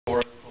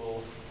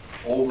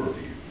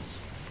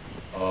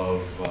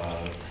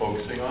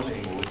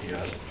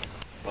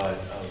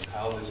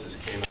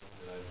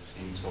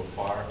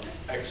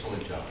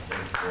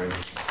Right.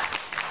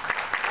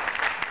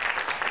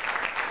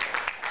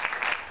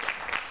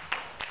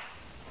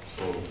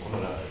 So I'm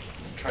going to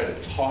try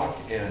to talk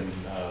and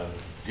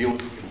deal with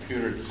the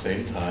computer at the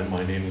same time.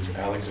 My name is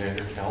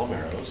Alexander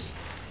Kalamaros.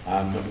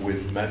 I'm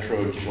with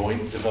Metro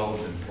Joint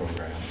Development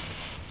Program.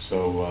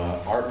 So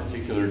our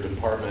particular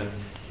department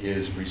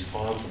is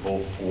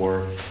responsible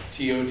for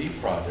TOD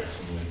projects.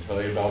 I'm going to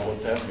tell you about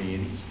what that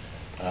means.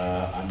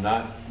 I'm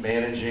not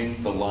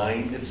managing the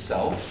line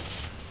itself.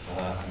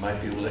 I might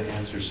be able to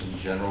answer some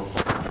general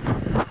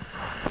questions,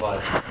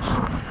 but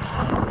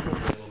I'm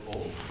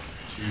available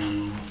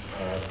to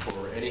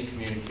for any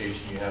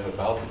communication you have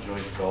about the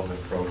Joint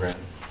Development Program,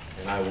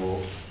 and I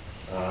will,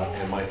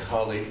 and my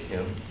colleague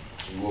Kim,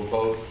 we will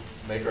both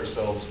make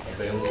ourselves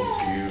available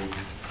to you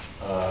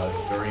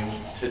during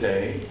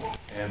today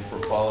and for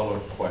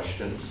follow-up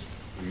questions.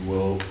 We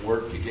will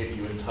work to get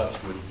you in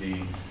touch with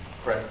the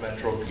correct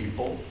Metro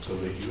people so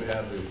that you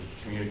have the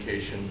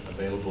communication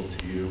available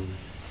to you.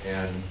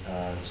 And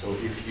so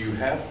if you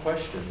have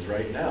questions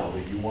right now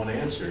that you want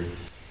answered,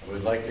 I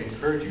would like to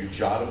encourage you,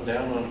 jot them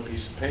down on a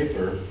piece of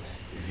paper.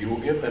 If you will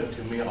give them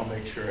to me, I'll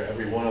make sure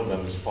every one of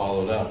them is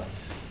followed up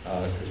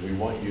because we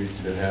want you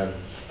to have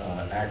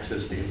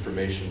access to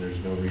information there's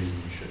no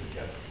reason you shouldn't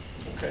get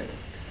it. Okay,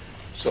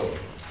 so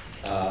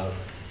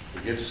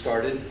we get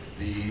started.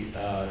 The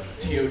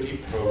TOD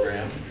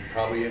program, you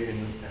probably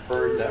even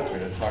heard that. We're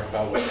going to talk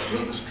about what it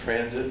means,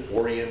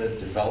 transit-oriented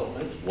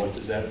development. What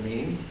does that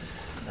mean?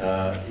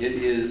 It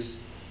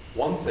is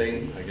one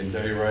thing, I can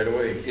tell you right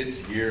away, it's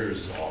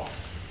years off.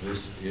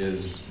 This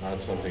is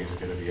not something that's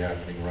going to be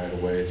happening right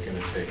away. It's going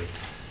to take,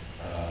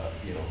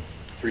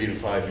 3 to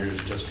 5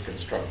 years just to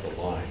construct the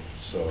line.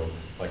 So,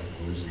 like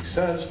Lucy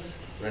says,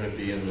 we're going to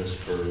be in this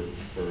for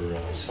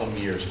some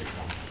years to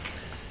come.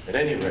 At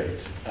any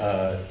rate,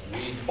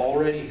 we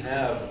already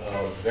have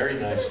a very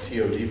nice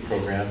TOD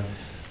program.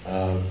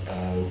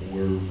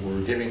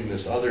 We're giving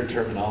this other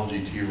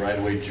terminology to you right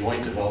away,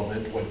 joint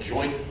development. What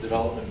joint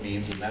development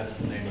means, and that's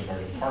the name of our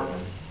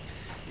department,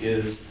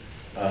 is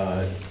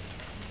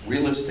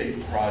real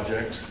estate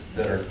projects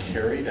that are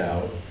carried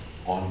out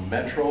on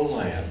Metro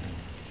land,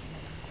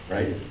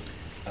 right?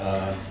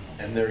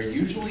 And they're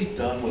usually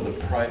done with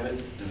a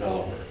private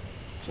developer.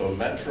 So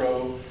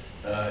Metro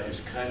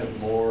is kind of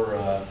more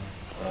a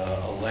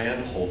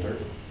landholder,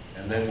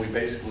 and then we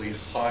basically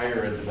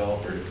hire a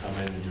developer to come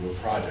in and do a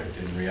project.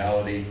 In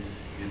reality,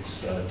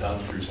 it's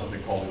done through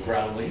something called a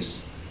ground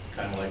lease,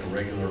 kind of like a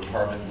regular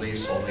apartment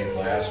lease, only it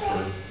lasts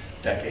for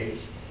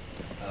decades.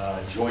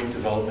 Joint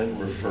development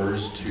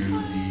refers to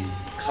the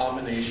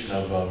combination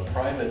of a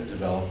private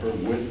developer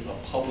with a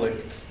public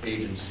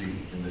agency,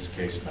 in this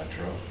case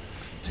Metro.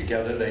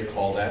 Together they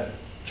call that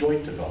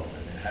joint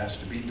development. It has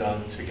to be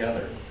done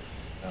together.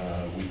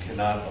 We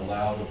cannot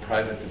allow the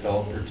private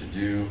developer to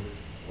do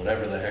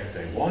whatever the heck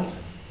they want.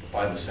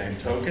 By the same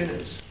token,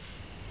 it's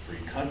free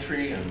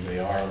country, and they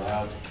are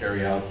allowed to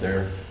carry out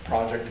their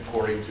project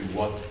according to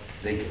what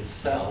they can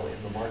sell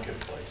in the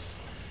marketplace.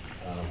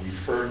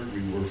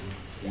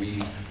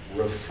 We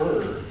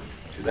refer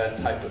to that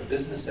type of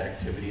business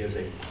activity as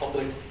a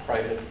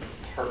public-private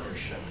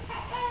partnership.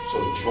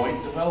 So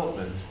joint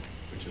development,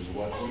 which is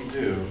what we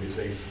do, is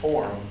a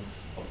form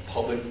of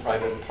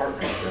public-private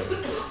partnership,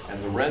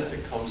 and the rent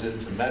that comes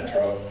into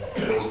Metro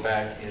goes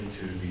back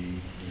into the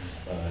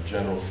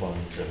general fund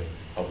to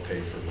help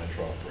pay for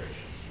Metro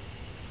operations.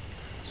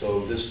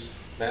 So this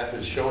map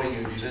is showing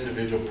you these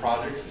individual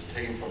projects. It's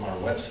taken from our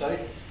website.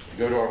 If you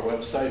go to our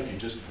website, if you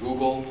just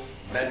Google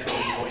Metro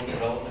Joint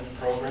Development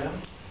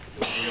Program,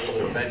 you'll be able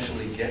to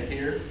eventually get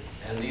here.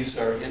 And these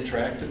are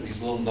interactive, these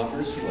little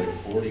numbers, see, like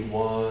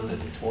 41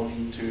 and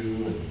 22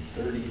 and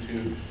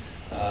 32.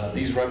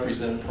 These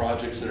represent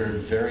projects that are in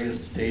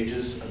various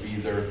stages of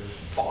either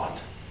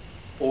thought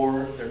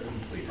or they're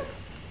completed,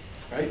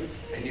 right?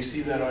 And you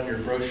see that on your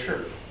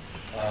brochure.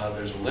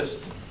 There's a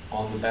list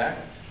on the back.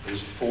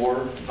 There's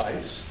 4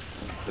 types.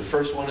 The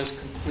first one is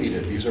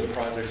completed. These are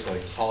projects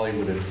like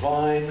Hollywood and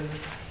Vine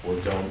or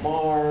Del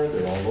Mar.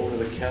 They're all over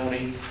the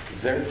county.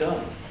 They're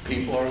done.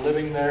 People are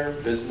living there.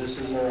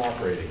 Businesses are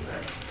operating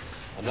there.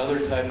 Another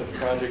type of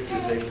project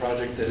is a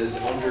project that is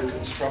under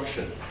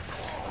construction.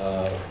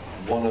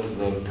 One of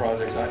the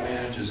projects I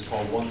manage is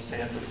called One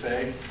Santa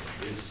Fe.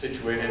 It's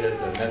situated at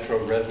the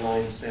Metro Red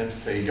Line Santa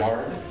Fe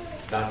Yard,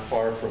 not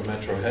far from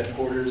Metro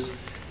headquarters.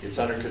 It's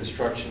under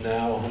construction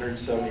now,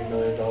 $170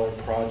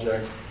 million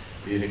project.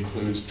 It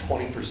includes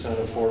 20%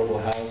 affordable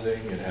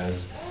housing. It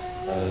has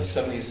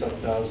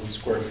 77,000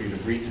 square feet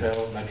of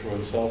retail. Metro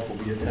itself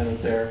will be a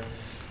tenant there.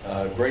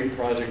 Great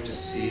project to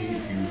see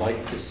if you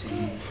like to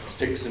see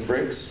sticks and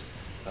bricks.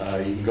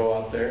 You can go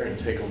out there and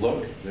take a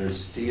look. There's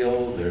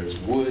steel, there's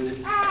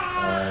wood.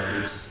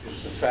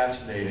 It's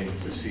fascinating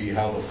to see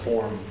how the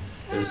form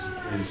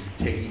is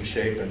taking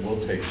shape and will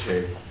take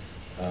shape.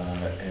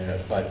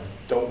 But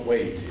don't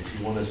wait if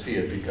you want to see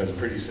it, because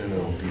pretty soon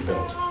it'll be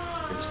built.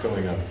 It's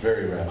going up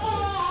very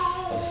rapidly.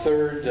 A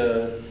third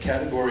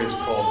category is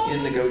called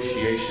in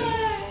negotiation.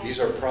 These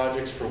are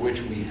projects for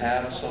which we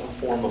have some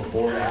form of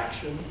board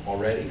action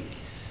already.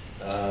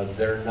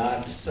 They're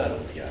not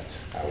settled yet,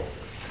 however.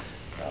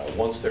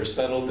 Once they're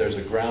settled, there's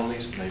a ground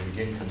lease and they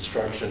begin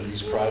construction.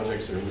 These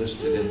projects that are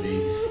listed in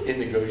the in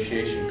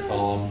negotiation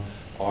column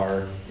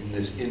are in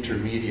this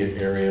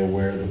intermediate area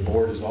where the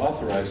board has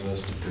authorized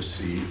us to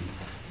proceed,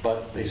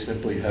 but they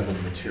simply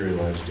haven't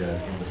materialized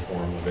yet in the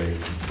form of a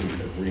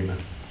complete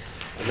agreement.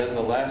 And then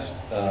the last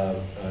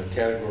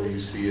category you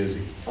see is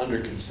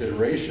under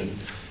consideration.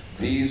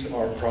 These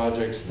are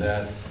projects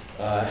that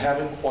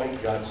haven't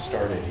quite got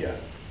started yet.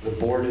 The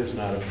board has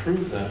not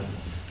approved them,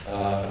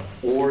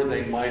 or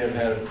they might have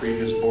had a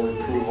previous board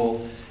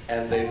approval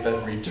and they've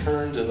been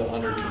returned to the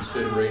under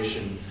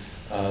consideration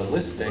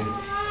listing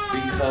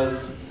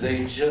because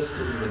they just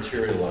didn't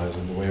materialize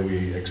in the way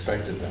we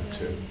expected them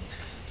to.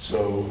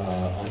 So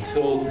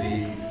until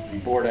the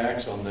board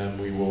acts on them,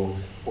 we will,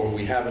 or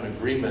we have an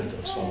agreement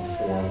of some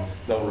form,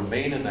 they'll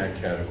remain in that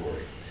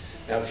category.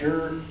 Now, if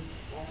you're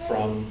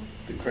from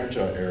the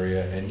Crenshaw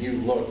area and you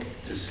look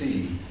to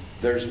see,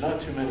 there's not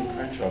too many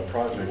Crenshaw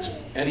projects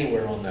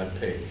anywhere on that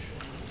page.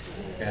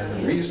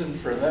 And the reason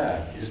for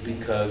that is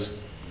because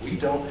we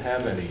don't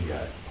have any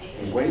yet.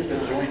 The way the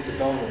joint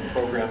development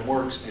program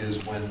works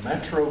is when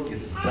Metro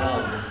gets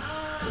done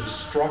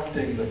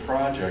constructing the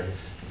project,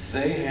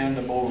 they hand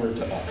them over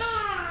to us.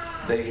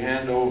 They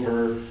hand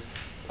over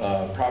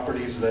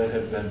properties that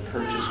have been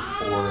purchased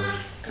for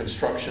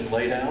construction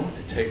laydown.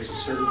 It takes a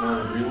certain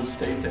amount of real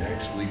estate to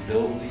actually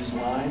build these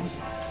lines.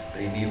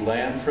 They need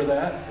land for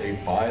that. They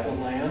buy the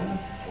land.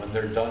 When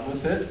they're done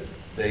with it,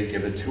 they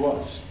give it to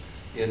us.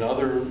 In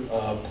other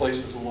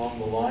places along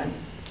the line,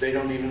 they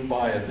don't even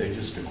buy it. They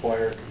just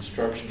acquire a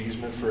construction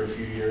easement for a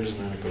few years and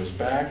then it goes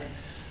back.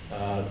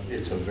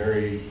 It's a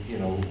very,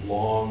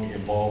 long,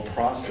 involved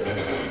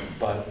process,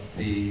 but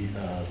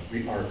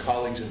our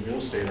colleagues in real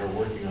estate are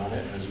working on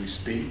it as we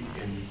speak,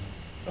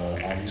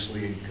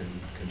 obviously in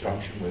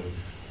conjunction with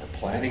our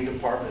planning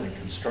department and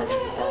construction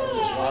department.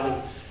 There's a lot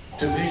of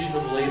division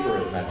of labor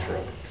at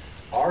Metro.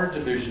 Our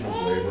division of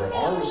labor,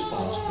 our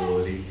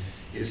responsibility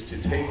is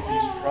to take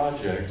these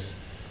projects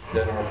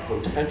that are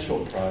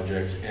potential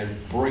projects and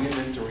bring them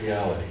into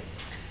reality.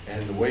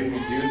 And the way we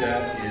do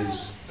that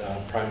is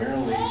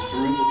primarily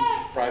through the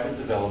private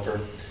developer,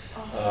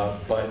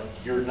 but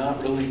you're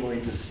not really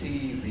going to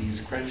see these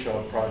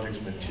Crenshaw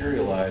projects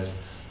materialize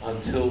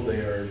until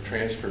they are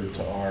transferred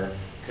to our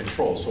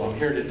control. So I'm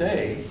here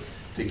today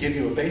to give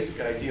you a basic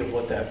idea of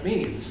what that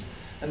means,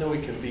 and then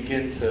we can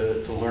begin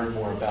to learn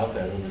more about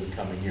that over the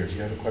coming years.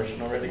 You have a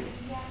question already?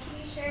 Yeah, can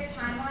you share a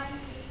timeline?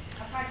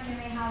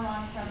 Approximately how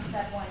long from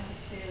step 1 to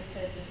 2 to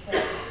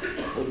display?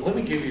 Let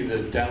me give you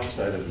the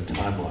downside of the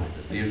timeline.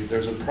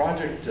 There's a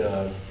project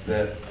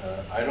that,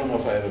 I don't know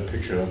if I have a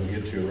picture, I'll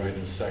get to it right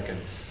in a second.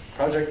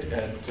 Project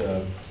at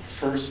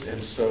First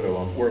and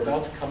Soto. We're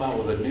about to come out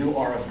with a new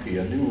RFP,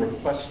 a new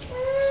request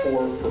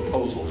for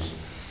proposals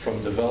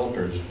from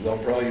developers. They'll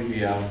probably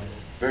be out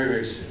very,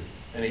 very soon,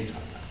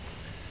 anytime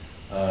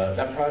now.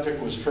 That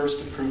project was first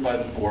approved by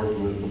the board.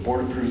 The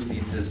board approves the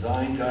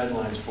design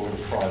guidelines for the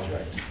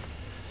project.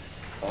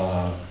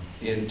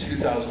 In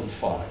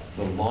 2005,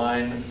 the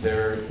line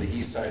there, the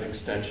east side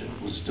extension,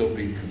 was still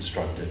being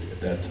constructed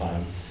at that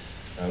time.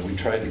 We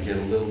tried to get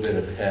a little bit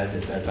ahead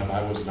at that time.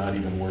 I was not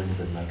even working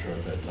for Metro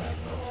at that time.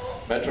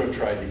 Metro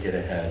tried to get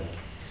ahead,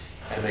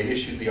 and they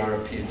issued the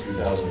RFP in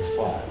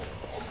 2005.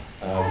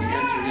 We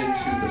entered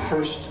into the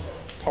first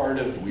part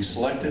of, we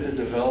selected a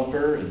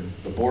developer, and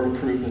the board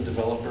approved the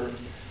developer,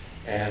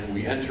 and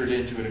we entered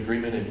into an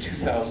agreement in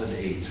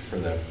 2008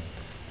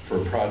 for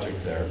a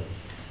project there.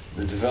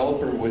 The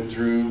developer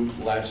withdrew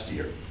last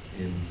year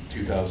in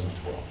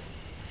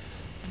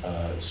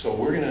 2012. So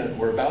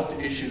we're about to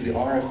issue the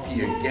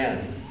RFP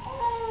again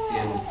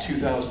in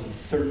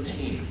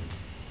 2013.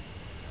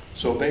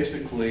 So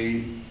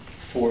basically,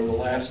 for the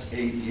last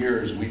 8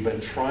 years, we've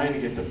been trying to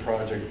get the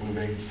project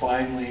moving.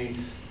 Finally,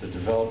 the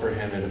developer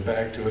handed it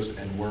back to us,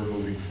 and we're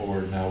moving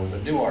forward now with a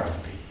new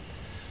RFP.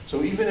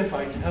 So even if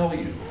I tell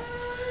you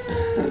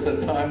the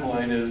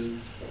timeline is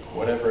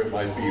whatever it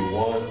might be,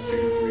 1,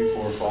 2, 3,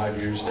 4, 5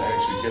 years to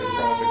actually get a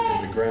project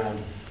in the ground,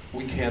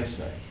 we can't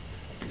say,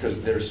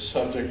 because they're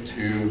subject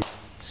to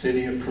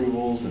city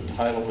approvals,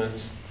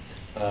 entitlements,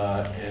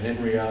 and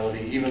in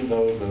reality, even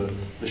though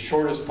the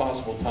shortest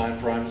possible time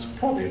frame is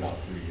probably about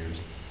 3 years,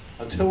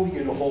 until we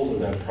get a hold of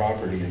that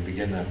property and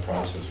begin that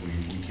process, we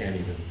can't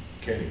even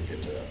get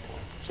to that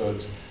point. So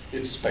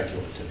it's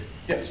speculative.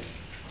 Yes?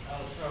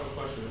 Alex, I have a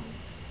question.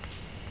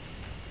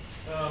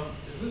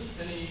 Is this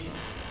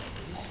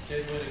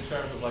genuine in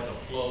terms of like a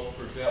flow?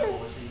 For example,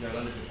 once you got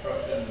under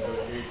construction,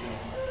 negotiations,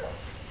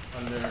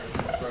 under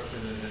construction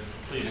and then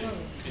completed,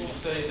 can you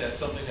say that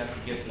something has to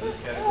get to this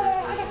category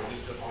first, or is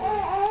it just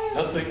for?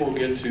 Nothing will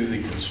get to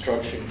the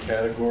construction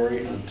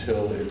category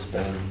until it's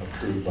been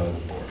approved by the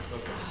board.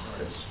 Okay.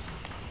 Yes.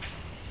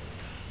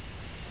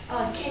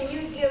 Can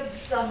you give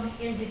some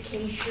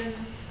indication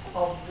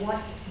of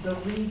what the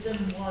reason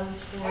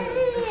was for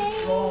the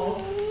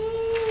withdrawal,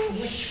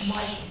 which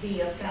might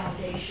be a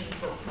foundation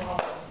for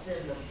problems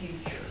in the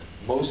future?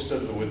 most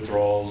of the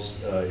withdrawals,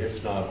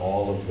 if not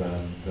all of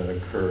them, that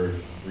occurred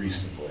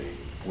recently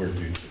were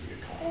due to the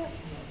economy.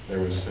 It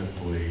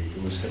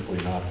was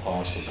simply not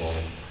possible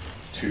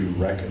to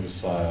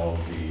reconcile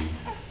the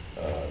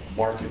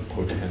market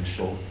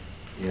potential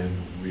in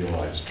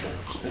realized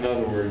terms. In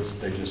other words,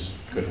 they just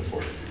couldn't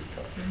afford to do the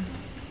cut.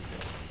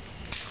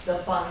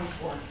 The funds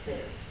weren't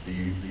there.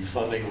 The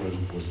funding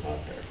was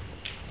not there.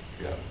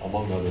 Yeah,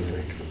 among other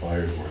things, the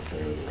buyers weren't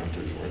there, the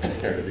renters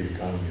weren't there, the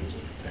economy was in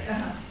the tank.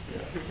 Yeah.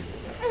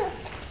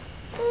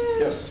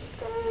 Yes?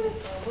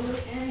 Will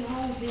any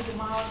homes be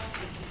demolished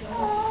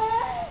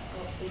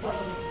because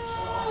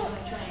of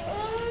the train?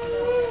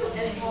 Will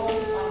any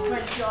homes on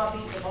Crenshaw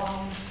be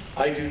demolished?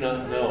 I do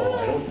not know.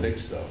 I don't think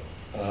so.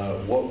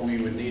 What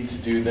we would need to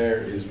do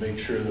there is make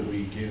sure that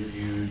we give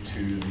you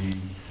to the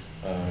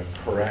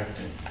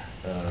correct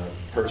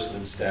person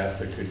and staff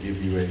that could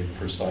give you a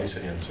precise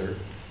answer.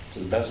 To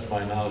the best of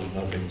my knowledge,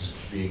 nothing's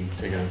being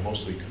taken out.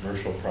 Mostly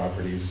commercial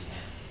properties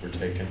were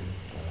taken.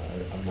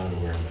 I'm not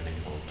aware of any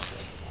homes.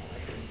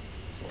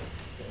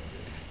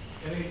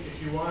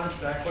 If you want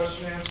that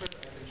question answered,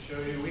 I can show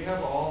you. We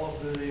have all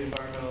of the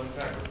environmental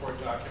impact report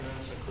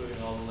documents,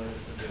 including all the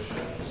latest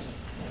editions.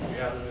 We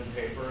have them in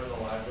paper in the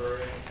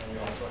library, and we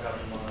also have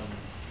them on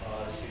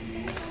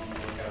CDs. You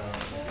can look at on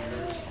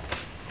computers.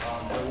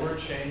 There were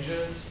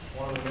changes.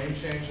 One of the main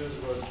changes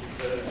was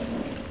because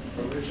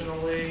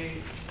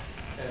originally,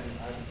 and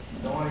I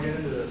don't want to get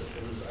into this,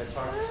 I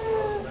talked to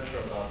someone else at Metro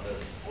about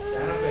this.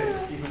 Santa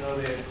Fe, even though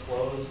they had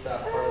closed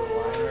that part of the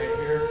line right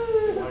here,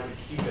 they wanted to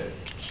keep it.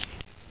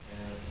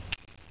 And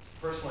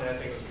personally, I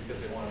think it was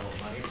because they wanted more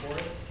money for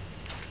it.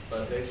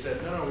 But they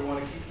said, no, we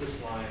want to keep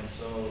this line.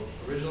 So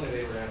originally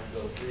they were going to have to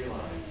build 3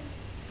 lines.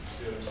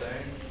 See what I'm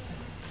saying?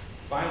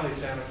 Finally,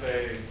 Santa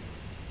Fe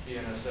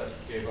BNSF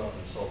gave up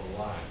and sold the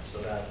line.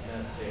 So that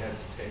meant they had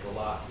to take a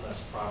lot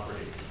less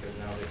property because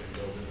now they can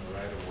build in the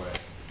right of way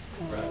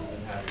rather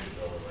than having to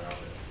build around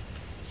it.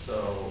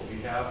 So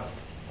we have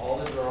all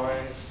the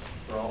drawings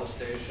for all the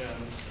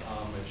stations.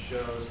 It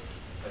shows,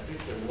 I think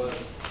there was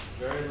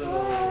very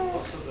little,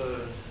 most of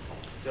the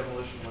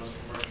demolition was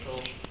commercial,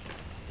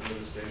 where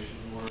the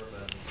stations were,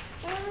 but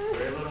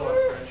very little at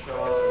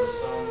Crenshaw. There was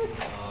some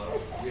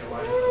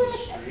realignment of the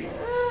street.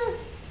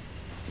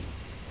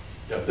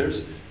 Yeah,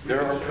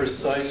 there are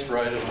precise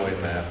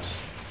right-of-way maps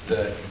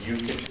that you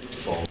can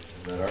consult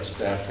and that our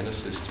staff can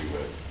assist you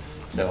with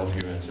to help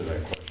you answer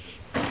that question.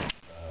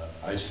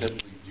 I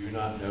simply do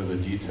not know the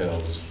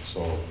details,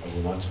 so I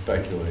will not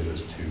speculate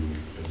as to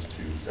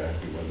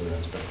exactly whether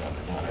that's been done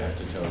or not. I have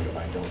to tell you,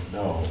 I don't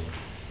know,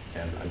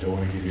 and I don't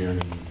want to give you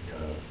any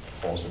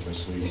false or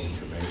misleading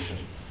information.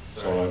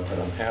 So, but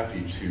I'm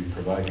happy to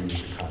provide you with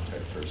the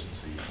contact person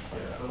so you can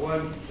find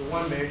out. The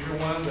one major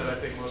one that I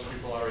think most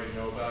people already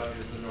know about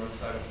is the north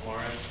side of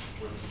Florence,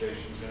 where the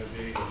station's going to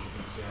be, which you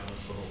can see on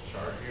this little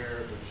chart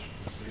here, which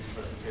the city's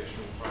presentation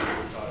will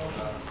probably talk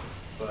about.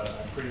 But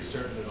I'm pretty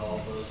certain that all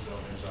of those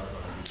buildings are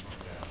going to be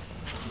torn down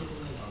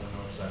on the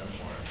north side of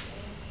Florence.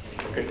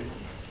 Okay.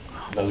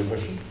 Another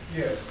question?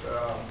 Yes.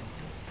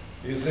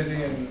 Is it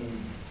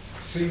in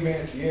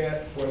cement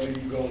yet, whether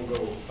you're going to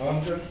go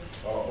under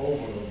or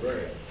over the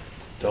rail?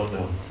 Don't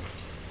know.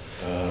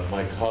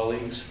 My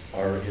colleagues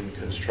are in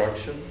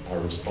construction,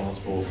 are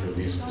responsible for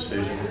these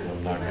decisions, and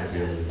I'm not going to be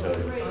able to tell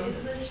you.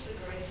 It lists the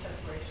grade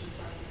separations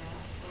on the map.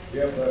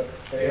 Yeah, but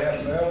they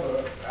have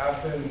never,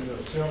 I've been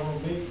to several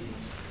meetings,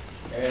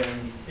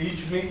 and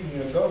each meeting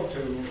you go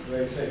to,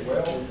 they say,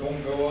 well, we're going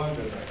to go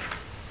under that,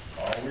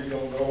 or we're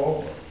going to go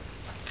over.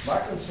 My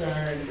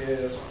concern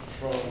is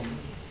from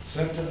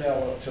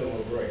Centinela to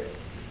La Brea.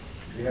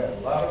 You have a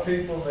lot of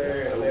people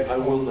there. I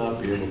will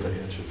not be able to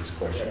answer this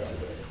question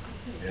today.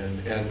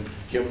 And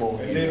Kim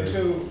won't And either. then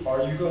two,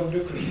 are you going to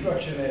do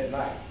construction at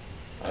night?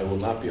 I will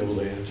not be able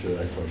to answer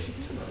that question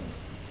today.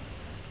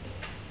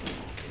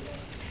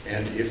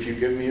 And if you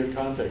give me your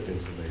contact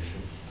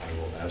information, I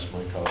will ask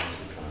my colleagues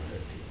to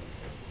contact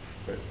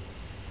you. Okay.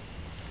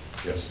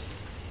 Yes?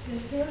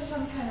 Is there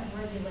some kind of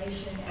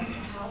regulation as to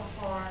how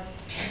far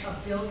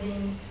a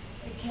building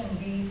can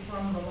be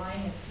from the line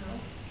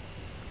itself?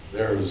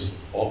 There's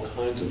all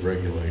kinds of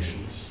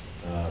regulations,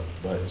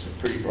 but it's a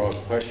pretty broad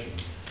question.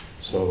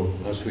 So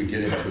unless we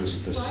get into a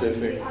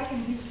specific... Well, I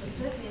can be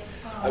specific.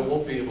 I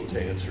won't be able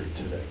to answer it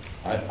today.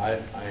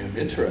 I am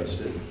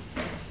interested,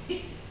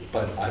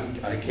 but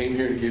I came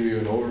here to give you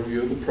an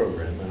overview of the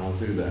program, and I'll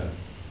do that.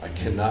 I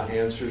cannot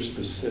answer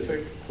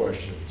specific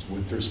questions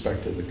with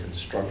respect to the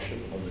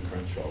construction of the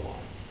Crenshaw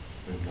line.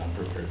 I'm not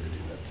prepared to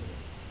do that today.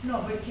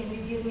 No, but can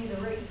you give me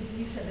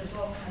you said there's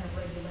all kind of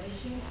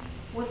regulations.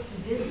 What's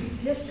the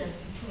distance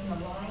between a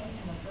line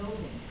and a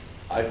building?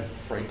 I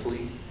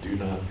frankly do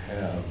not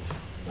have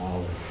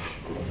knowledge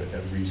of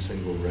every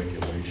single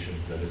regulation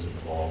that is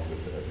involved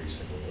with every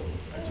single building.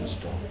 I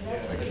just don't.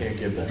 I can't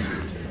give that to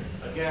you today.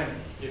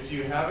 Again, if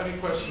you have any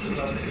questions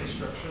about the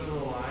construction of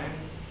the line,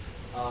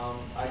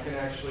 I can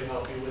actually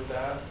help you with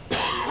that. We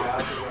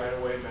have the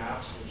right-of-way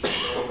maps that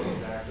show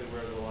exactly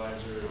where the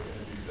lines are going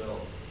to be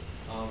built.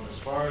 As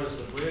far as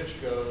the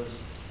bridge goes,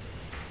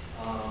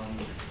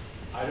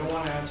 I don't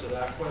want to answer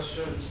that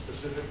question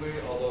specifically,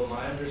 although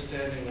my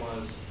understanding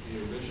was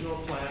the original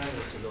plan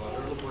was to go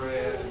under La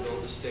Brea and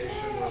build a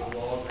station where the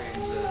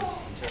Walgreens is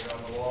and tear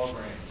down the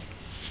Walgreens.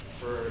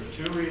 For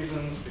two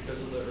reasons,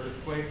 because of the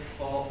earthquake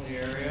fault in the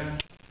area,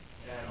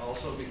 and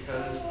also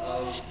because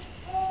of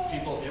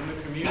people in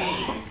the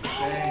community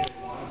saying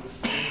they wanted the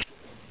station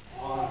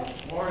on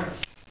the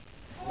Florence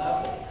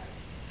level,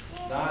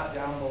 not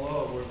down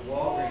below where the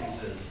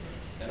Walgreens is.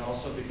 And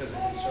also because of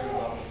concern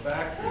about the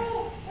factories.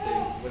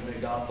 When they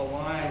got the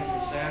line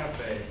from Santa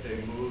Fe,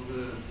 they moved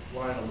the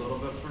line a little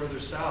bit further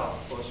south,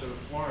 closer to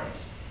Florence,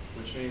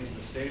 which means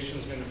the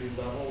station's going to be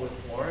level with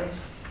Florence,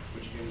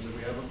 which means that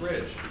we have a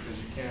bridge, because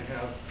you can't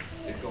have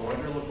it go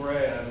under La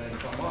Brea and then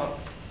come up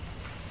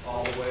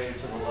all the way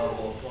to the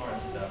level of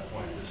Florence at that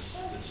point.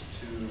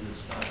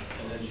 It's not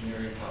an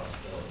engineering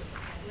possibility.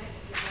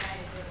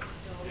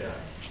 Yeah.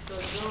 So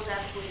Joe's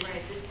absolutely right.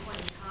 At this point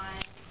in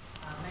time,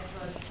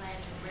 Metro has planned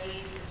to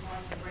raise the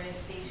Florence La Brea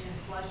station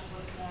flush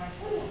with Florence,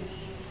 which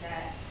means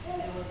that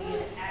there will be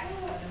an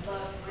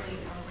above grade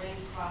or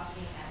raised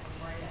crossing at La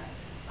Brea.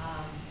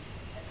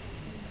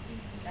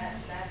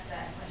 That's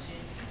that question.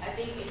 I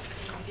think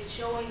it's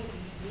showing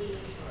me,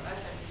 or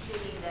us at the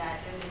city,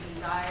 that there's a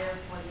desire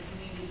for the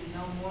community to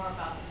know more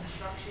about the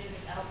construction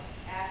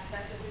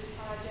aspect of this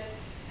project.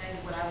 And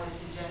what I would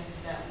suggest is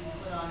that we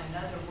put on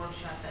another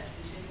workshop that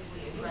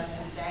specifically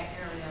addresses that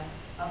area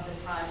of the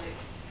project.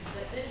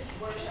 But this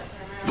workshop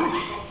primarily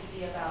is supposed to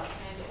be about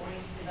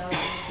transit-oriented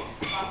development,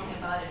 talking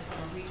about it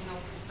from a regional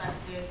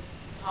perspective,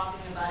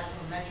 talking about it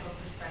from a metro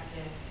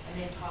perspective, and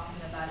then talking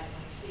about it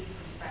from a city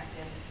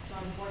perspective. So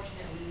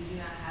unfortunately, we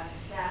do not have the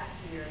staff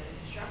here, the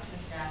construction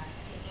staff,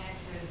 to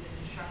answer the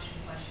construction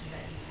questions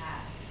that you have.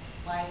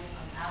 Like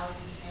Alex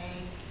is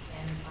saying,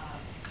 and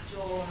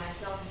Joel and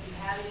myself, if you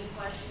have any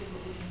questions,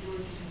 what we can do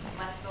is we can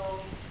collect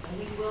those, and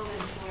we will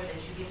ensure that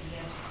you get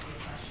the answers to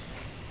your questions.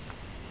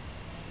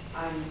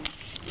 I'm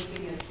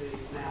looking at the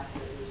map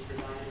that was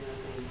provided on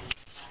the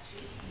fact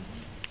sheet,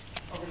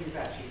 over your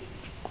fact sheet.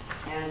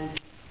 And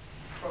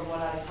from what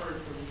I've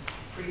heard from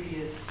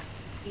previous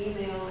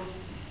emails,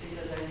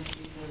 because I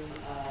received them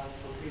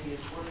from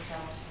previous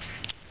workshops,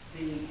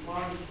 the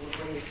Florence La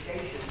Brea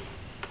station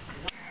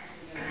is not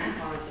actually going to be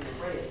Florence and La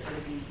Brea. It's going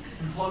to be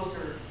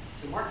closer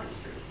to Market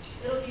Street.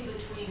 It'll be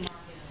between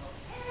Market and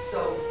Locust.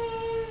 So,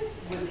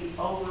 with the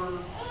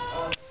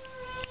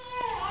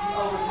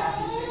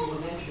overpasses that you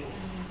were mentioning,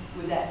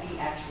 would that be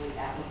actually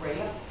at La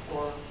Brea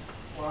or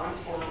Florence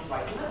or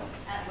right in the middle?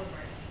 At La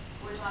Brea.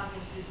 We're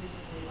talking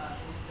specifically about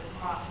the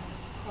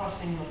crossings.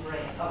 Crossing La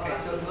Brea. Okay,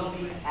 so it will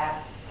be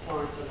at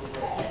Florence and La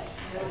Brea. Yes.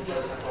 As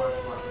opposed to Florence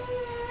Market.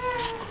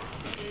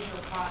 There's no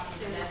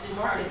crossing, that's in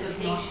Market the does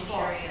not station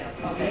cross area.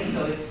 there. Okay, so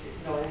it's,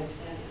 no, I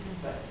understand,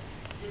 but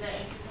Did that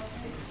answer your question?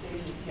 it's the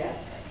station, yeah.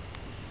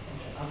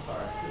 I'm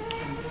sorry.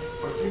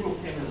 For people who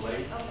came in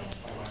late, Okay.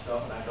 like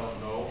myself, and I don't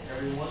know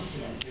everyone,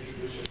 can you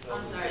introduce yourself?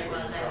 I'm sorry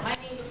about that. My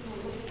name is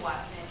Melissa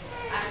Watson.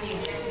 I'm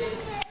the executive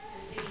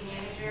assistant city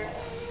manager.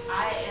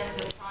 I am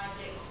the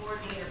project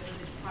coordinator for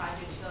this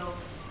project. So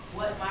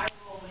what my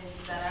role is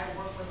that I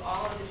work with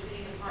all of the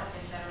city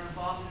departments that are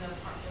involved in the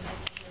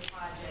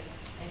project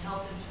and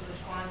help them to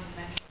respond to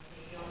Metro when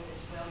they build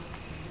this rail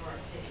system through our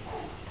city.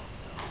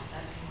 So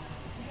that's my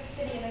role.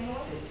 City of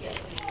Englewood? Yes.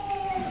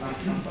 And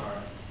I'm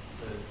sorry.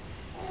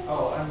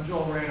 Oh, I'm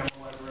Joel Rain. I'm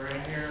a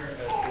librarian here at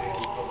the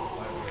Public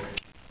Library.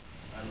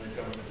 I'm the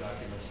government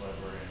documents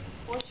librarian.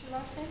 What's your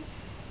last name?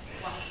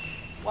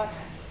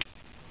 Watson.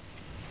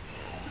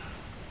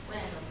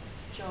 Randall.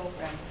 Joe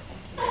Randall.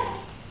 Thank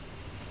you.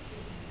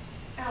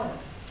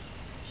 Alex,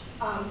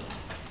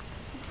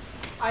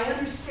 I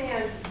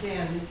understand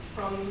then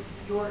from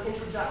your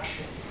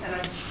introduction, and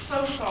I'm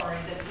so sorry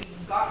that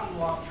we've gotten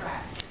you off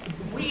track.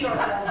 We are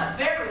all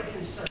very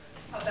concerned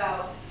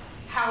about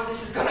how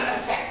this is going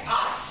to affect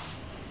us,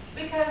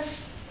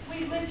 because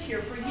we've lived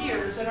here for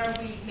years, and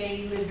we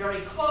may live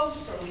very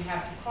close, or we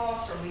have to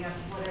cross, or we have to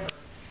whatever.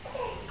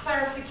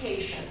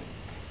 Clarification.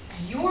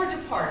 Your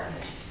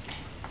department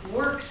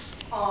works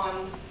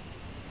on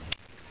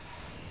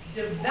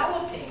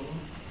developing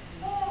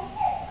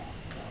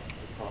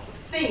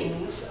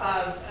things,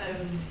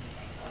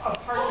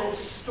 apartments,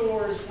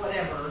 stores,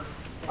 whatever,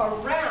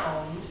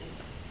 around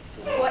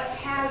what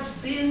has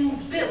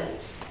been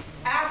built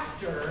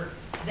after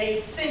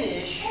they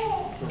finish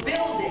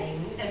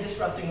building and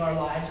disrupting our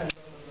lives.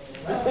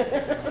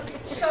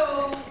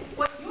 So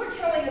what you're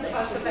telling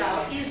us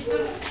about is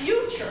the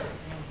future,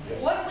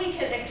 what we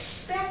can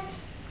expect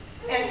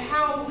and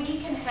how we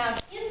can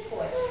have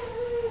input,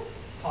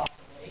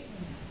 possibly,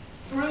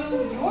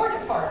 through your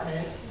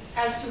department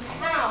as to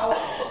how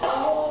the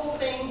whole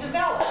thing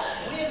develops,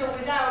 with or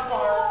without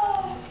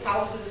our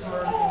houses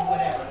or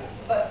whatever.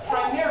 But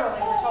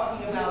primarily, we're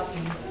talking about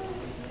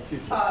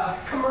the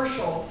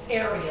commercial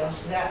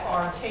areas that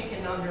are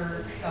taken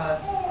under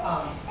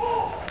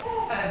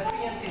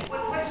preemptive,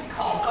 what is it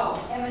called?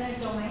 Oh, Eminent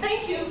domain.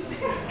 thank you.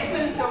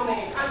 Eminent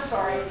domain. I'm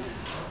sorry.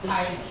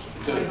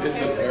 It's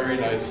a very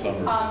nice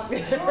summer.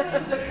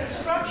 During the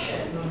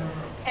construction,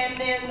 and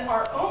then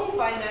are owned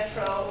by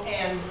Metro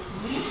and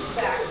leased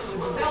back to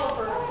a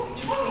developer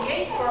to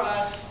create for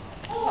us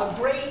a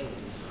great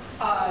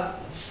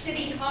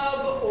city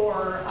hub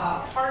or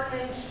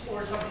apartments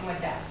or something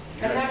like that.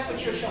 And that's what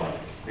you're showing.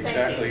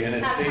 Exactly, and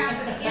it has takes-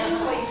 happened in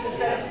places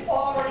that it's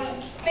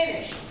already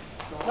finished.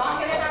 Not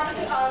going to happen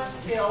to us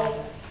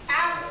till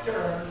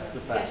after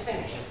it's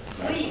finished.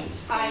 Please,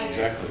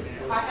 Exactly.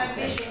 I have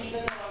vision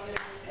even though I'm an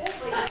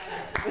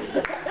old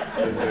lady.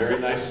 It's a very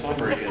nice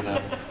summary, and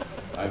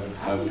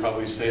I'll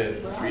probably say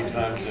it 3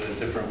 times in a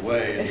different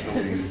way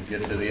until we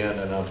get to the end,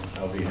 and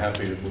I'll be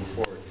happy to move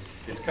forward.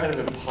 It's kind of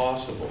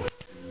impossible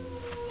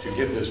to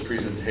give this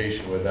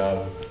presentation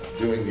without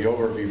doing the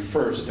overview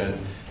first, and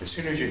as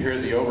soon as you hear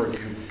the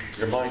overview,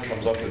 your mind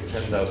comes up with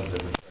 10,000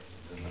 different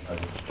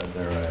questions, and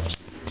there I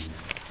absolutely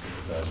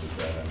sympathize with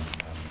that.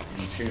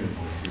 I'm in tune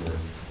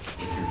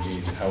with your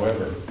needs.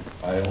 However,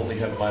 I only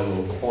have my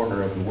little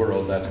corner of the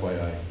world. That's why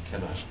I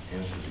cannot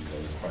answer these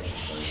other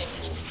questions.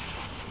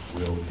 I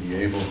will be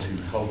able to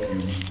help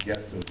you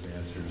get those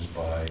answers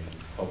by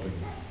helping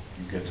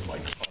you get to my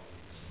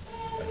colleagues.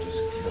 I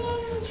just cannot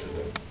answer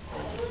them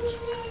right at this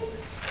point.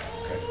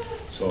 Okay,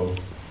 so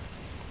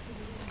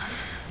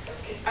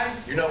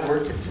you're not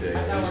working today.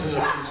 This is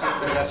a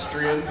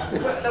pedestrian.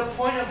 But the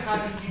point of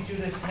having you do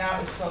this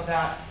now is so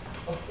that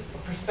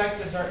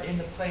perspectives are in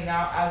the play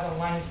now as a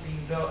line is being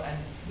built, and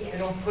they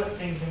don't put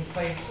things in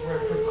place where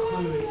it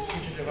precludes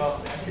future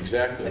development.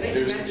 Exactly. I think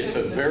you It's mentioned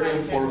a the very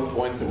timetable. important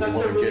point that we That's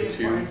want a to really get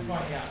to. important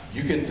point, yeah.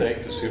 You can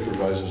thank the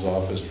supervisor's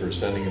office for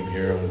sending him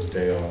here on his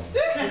day off.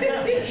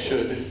 You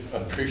should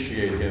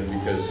appreciate him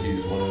because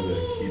he's one of the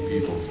key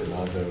people,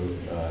 Fernando.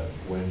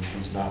 When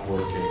he's not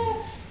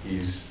working,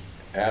 he's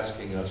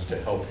asking us to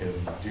help him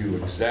do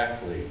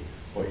exactly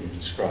what you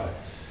described.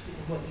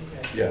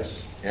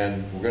 Yes,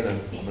 and I'm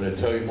going to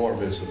tell you more,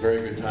 but it's a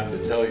very good time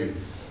to tell you.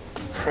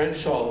 The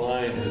Crenshaw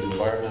line has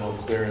environmental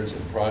clearance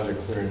and project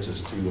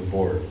clearances through the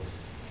board.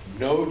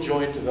 No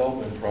joint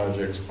development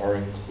projects are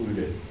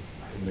included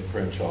in the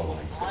Crenshaw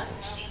line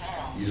clearance.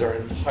 These are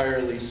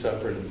entirely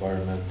separate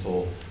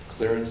environmental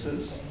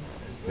clearances.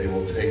 They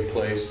will take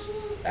place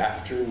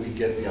after we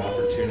get the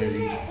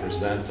opportunity to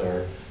present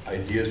our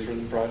ideas for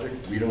the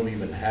project. We don't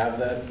even have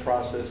that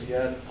process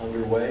yet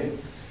underway.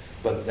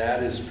 But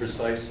that is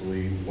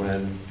precisely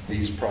when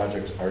these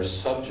projects are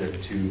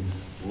subject to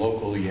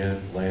local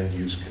land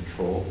use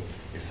control.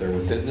 If they're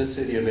within the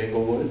city of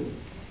Inglewood,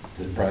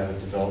 the private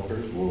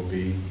developers will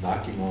be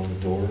knocking on the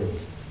door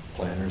of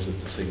planners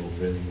at the single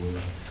venue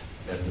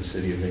at the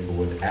city of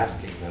Inglewood,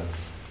 asking them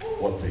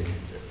what they can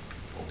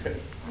do. Okay.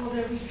 Will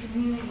there be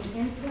community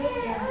input in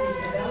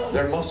the development?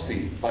 There must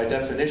be, by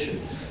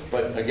definition.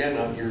 But again,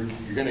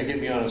 you're going to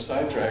get me on a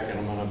sidetrack, and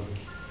I'm going to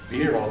be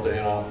here all day,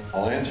 and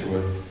I'll answer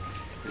it.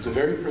 It's a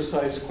very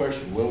precise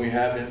question. Will we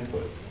have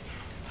input?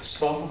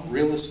 Some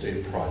real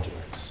estate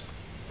projects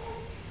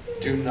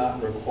do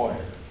not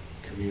require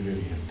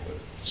community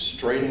input.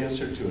 Straight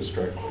answer to a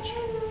straight question.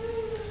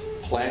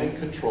 Planning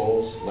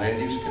controls,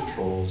 land use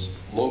controls,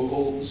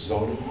 local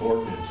zoning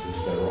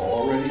ordinances that are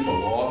already the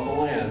law of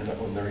the land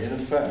when they're in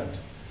effect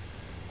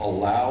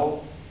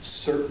allow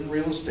certain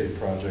real estate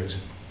projects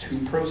to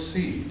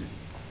proceed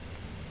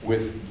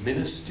with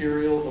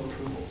ministerial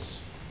approvals.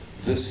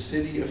 The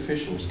city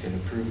officials can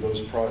approve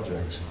those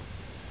projects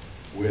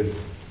with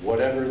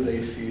whatever they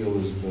feel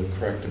is the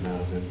correct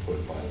amount of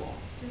input by law.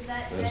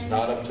 That's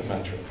not up to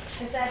Metro.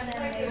 Does that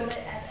then enable it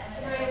as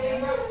Can I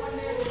interrupt one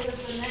minute, because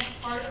the next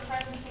part of the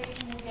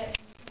presentation will get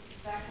into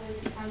exactly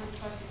the kind of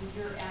questions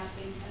you're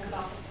asking and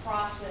about the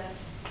process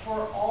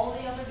for all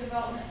the other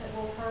development that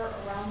will occur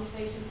around the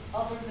station,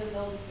 other than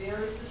those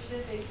very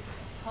specific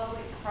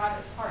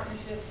public-private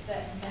partnerships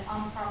that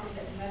on property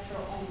that Metro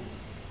owns.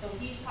 So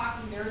he's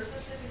talking very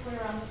specifically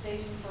around the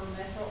station for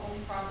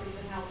Metro-owned properties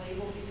and how they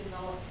will be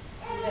developed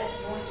through that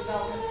joint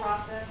development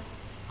process.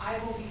 I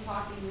will be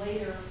talking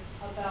later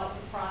about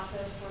the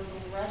process for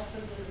the rest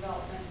of the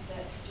development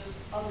that's just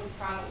other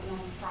privately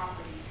owned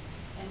properties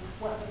and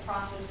what the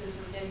process is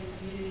for getting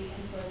community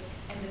input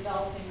and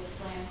developing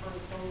the plan for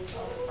those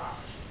other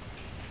properties.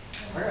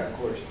 I got a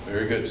question.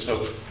 Very good.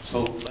 So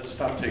let's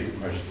stop taking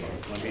questions.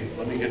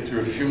 Let me get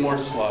through a few more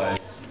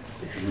slides,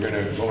 because we're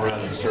going to go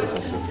around in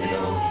circles if we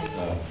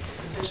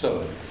don't.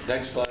 So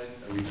next slide.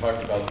 We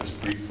talked about this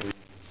briefly.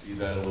 See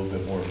that a little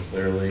bit more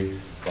clearly.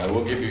 I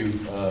will give you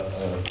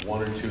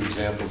one or two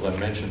examples. I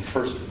mentioned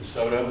First and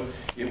Soto.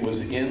 It was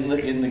in the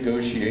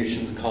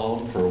negotiations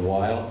column for a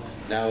while.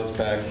 Now it's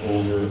back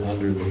over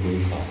under the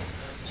blue column.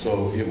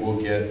 So it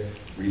will get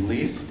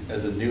released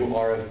as a new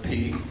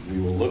RFP.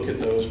 We will look at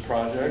those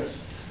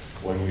projects.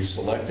 When we've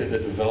selected a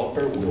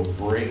developer, we'll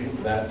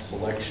bring that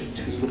selection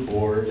to the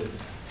board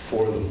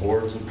for the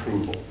board's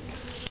approval.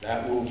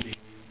 That will be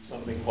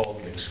something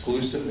called an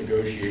exclusive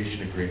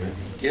negotiation agreement.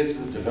 It gives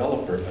the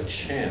developer a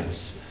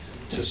chance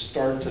to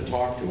start to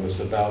talk to us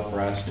about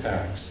brass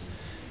tacks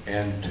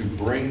and to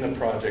bring the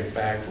project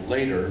back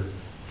later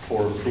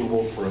for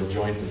approval for a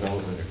joint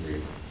development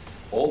agreement.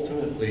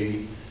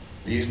 Ultimately,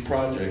 These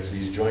projects,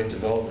 these joint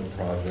development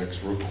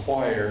projects,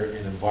 require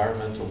an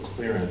environmental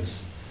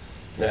clearance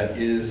that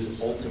is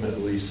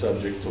ultimately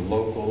subject to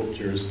local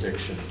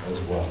jurisdiction as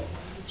well.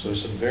 So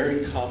some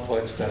very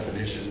complex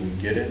definitions, we can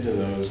get into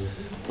those,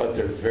 but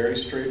they're very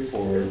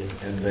straightforward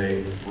and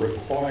they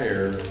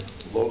require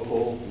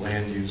local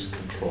land use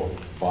control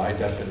by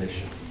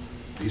definition.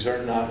 These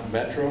are not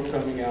Metro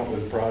coming out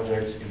with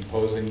projects,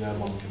 imposing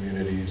them on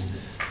communities.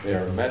 They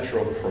are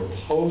Metro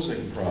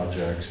proposing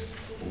projects,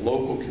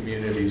 local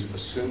communities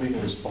assuming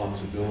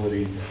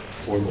responsibility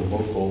for the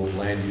local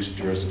land use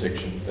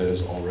jurisdiction that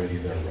is already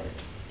their right.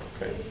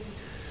 Okay?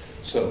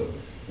 So,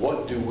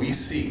 what do we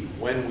see?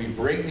 When we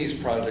bring these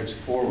projects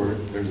forward,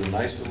 there's a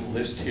nice little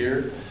list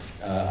here.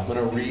 I'm going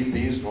to read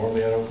these.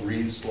 Normally I don't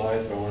read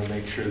slides, but I want to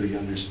make sure that you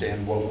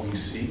understand what we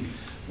see.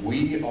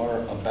 We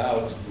are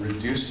about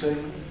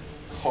reducing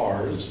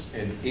cars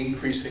and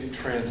increasing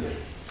transit.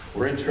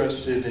 We're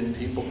interested in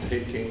people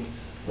taking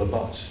the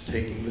bus,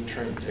 taking the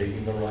train,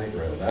 taking the light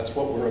rail. That's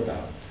what we're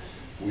about.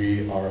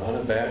 We are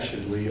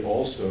unabashedly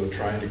also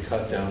trying to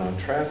cut down on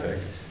traffic.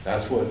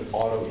 That's what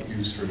auto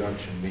use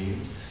reduction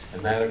means.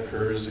 And that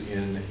occurs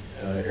in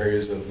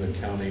areas of the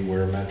county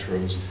where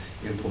Metro's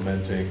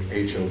implementing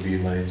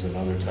HOV lanes and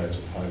other types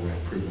of highway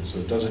improvements. So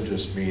it doesn't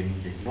just mean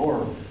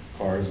ignore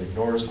cars,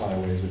 ignores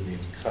highways, it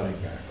means cutting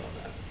back on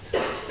that.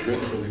 It's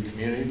good for the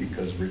community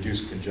because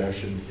reduced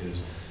congestion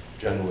is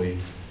generally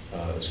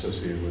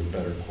associated with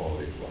better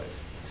quality of life.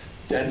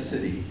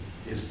 Density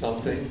is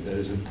something that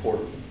is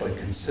important but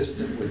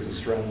consistent with the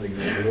surrounding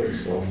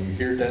neighborhoods. So when you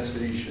hear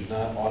density, you should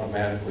not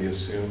automatically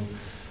assume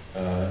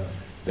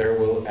there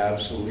will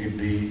absolutely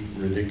be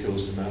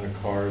ridiculous amount of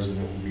cars and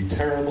it will be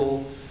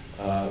terrible,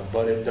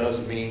 but it does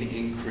mean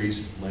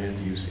increased land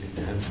use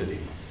intensity.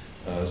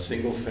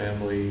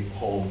 Single-family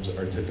homes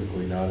are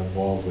typically not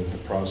involved with the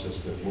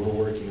process that we're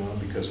working on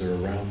because they're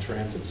around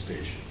transit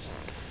stations.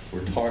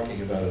 We're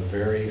talking about a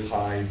very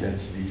high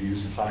density of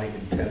use, high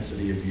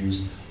intensity of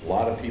use, a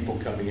lot of people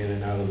coming in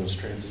and out of those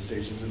transit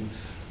stations. And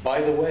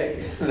by the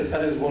way,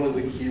 that is one of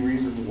the key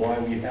reasons why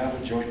we have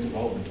a joint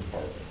development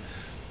department.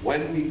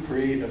 When we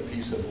create a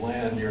piece of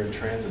land near a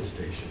transit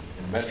station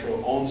and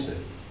Metro owns it,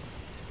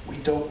 we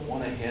don't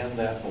want to hand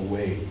that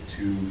away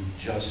to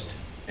just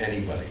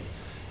anybody.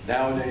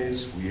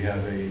 Nowadays, we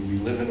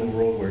live in a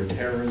world where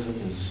terrorism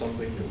is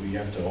something that we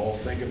have to all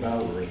think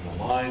about. We're in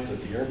the lines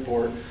at the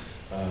airport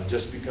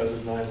just because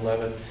of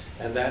 9/11,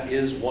 and that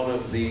is one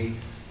of the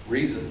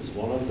reasons,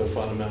 one of the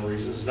fundamental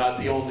reasons, not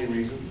the only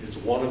reason, it's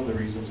one of the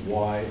reasons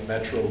why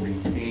Metro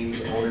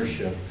retains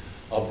ownership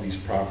of these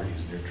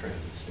properties near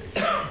transit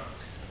stations.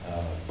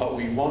 But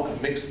we want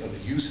a mix of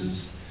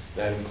uses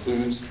that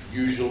includes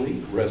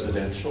usually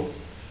residential,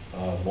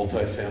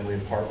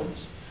 multifamily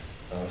apartments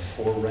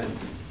for rent,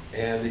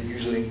 and it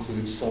usually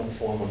includes some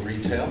form of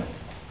retail,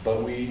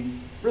 but we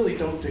really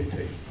don't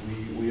dictate.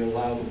 We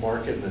allow the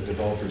market and the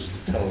developers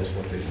to tell us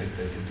what they think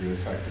they can do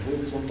effectively,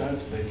 and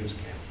sometimes they just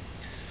can't.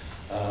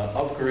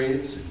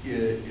 Upgrades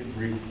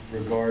in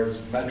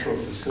regards Metro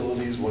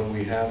facilities, when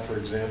we have, for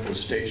example, a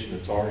station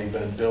that's already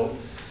been built,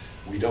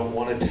 we don't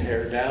want to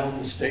tear down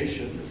the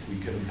station if we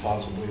can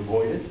possibly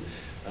avoid it,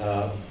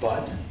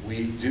 but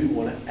we do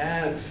want to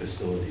add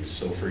facilities.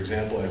 So for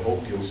example, I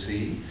hope you'll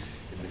see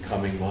in the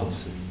coming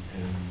months, and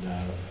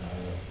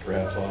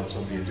perhaps I'll have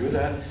something to do with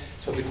that,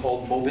 something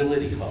called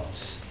mobility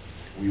hubs.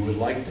 We would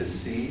like to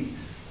see,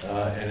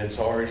 and it's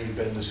already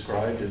been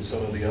described in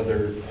some of the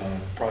other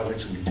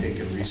projects we've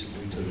taken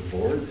recently to the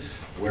board,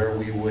 where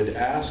we would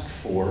ask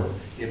for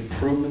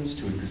improvements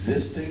to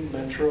existing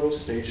Metro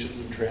stations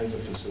and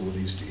transit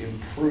facilities to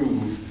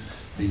improve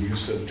the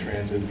use of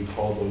transit. We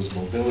call those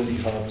mobility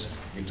hubs.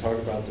 We can talk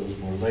about those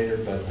more later,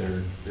 but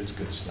it's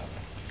good stuff.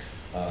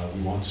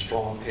 We want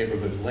strong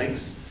neighborhood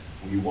links.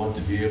 We want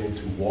to be able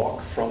to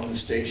walk from the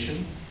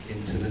station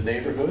into the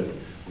neighborhood.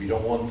 We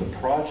don't want the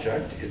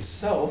project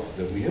itself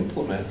that we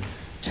implement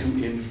to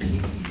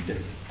impede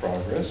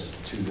progress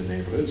to the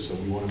neighborhood. So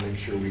we want to make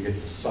sure we get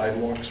the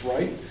sidewalks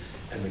right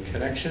and the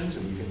connections,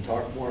 and we can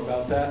talk more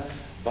about that.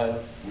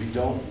 But we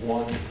don't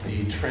want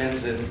the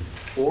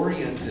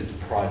transit-oriented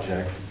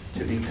project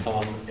to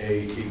become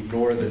a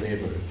ignore the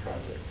neighborhood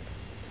project.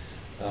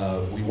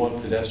 We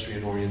want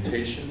pedestrian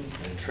orientation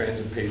and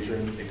transit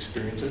patron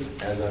experiences,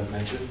 as I've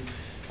mentioned.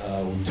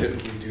 We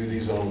typically do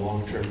these on a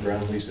long-term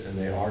ground lease, and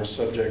they are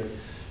subject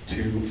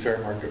to fair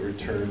market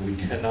return. We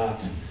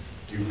cannot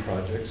do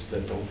projects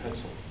that don't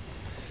pencil.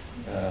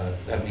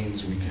 That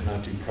means we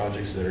cannot do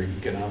projects that are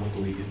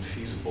economically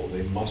infeasible.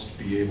 They must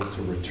be able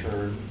to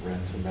return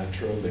rent to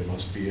Metro. They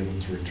must be able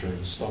to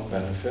return some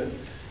benefit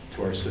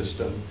to our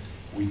system.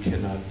 We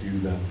cannot do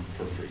them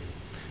for free.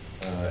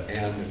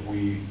 And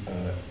we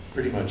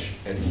pretty much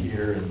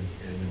adhere and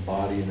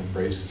embody and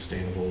embrace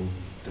sustainable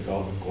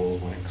development goals.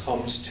 When it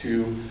comes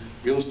to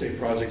real estate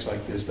projects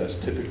like this, that's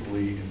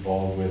typically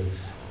involved with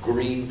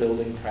green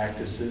building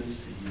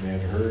practices. You may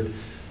have heard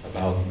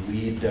about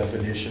LEED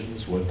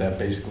definitions. What that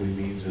basically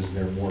means is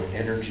they're more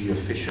energy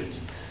efficient.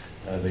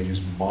 They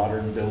use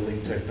modern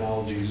building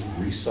technologies,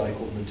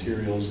 recycled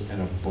materials,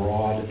 and a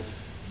broad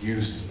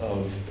use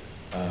of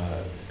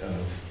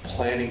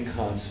planning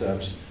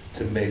concepts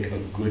to make a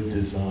good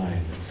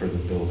design for the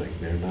building.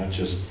 They're not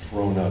just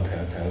thrown up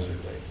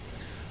haphazardly.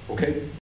 Okay,